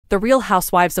The Real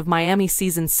Housewives of Miami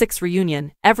Season 6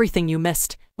 reunion, everything you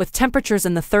missed. With temperatures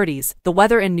in the 30s, the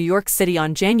weather in New York City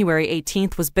on January 18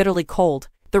 was bitterly cold.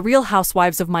 The Real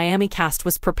Housewives of Miami cast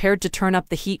was prepared to turn up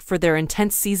the heat for their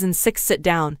intense Season 6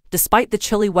 sit-down. Despite the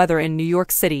chilly weather in New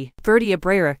York City, Verdi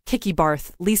Abrera, Kiki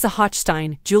Barth, Lisa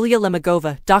Hochstein, Julia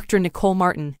Lemagova, Dr. Nicole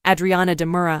Martin, Adriana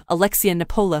Demura, Alexia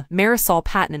Nipola, Marisol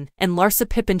Patton, and Larsa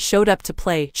Pippen showed up to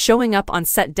play, showing up on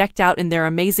set decked out in their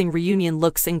amazing reunion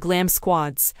looks and glam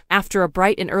squads. After a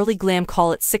bright and early glam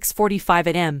call at 6:45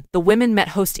 a.m., the women met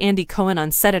host Andy Cohen on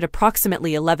set at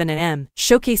approximately 11 a.m.,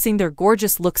 showcasing their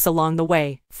gorgeous looks along the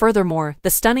way. Furthermore, the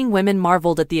stunning women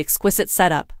marveled at the exquisite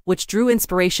setup, which drew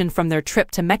inspiration from their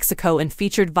trip to Mexico and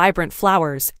featured vibrant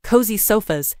flowers, cozy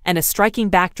sofas, and a striking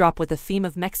backdrop with a theme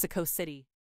of Mexico City.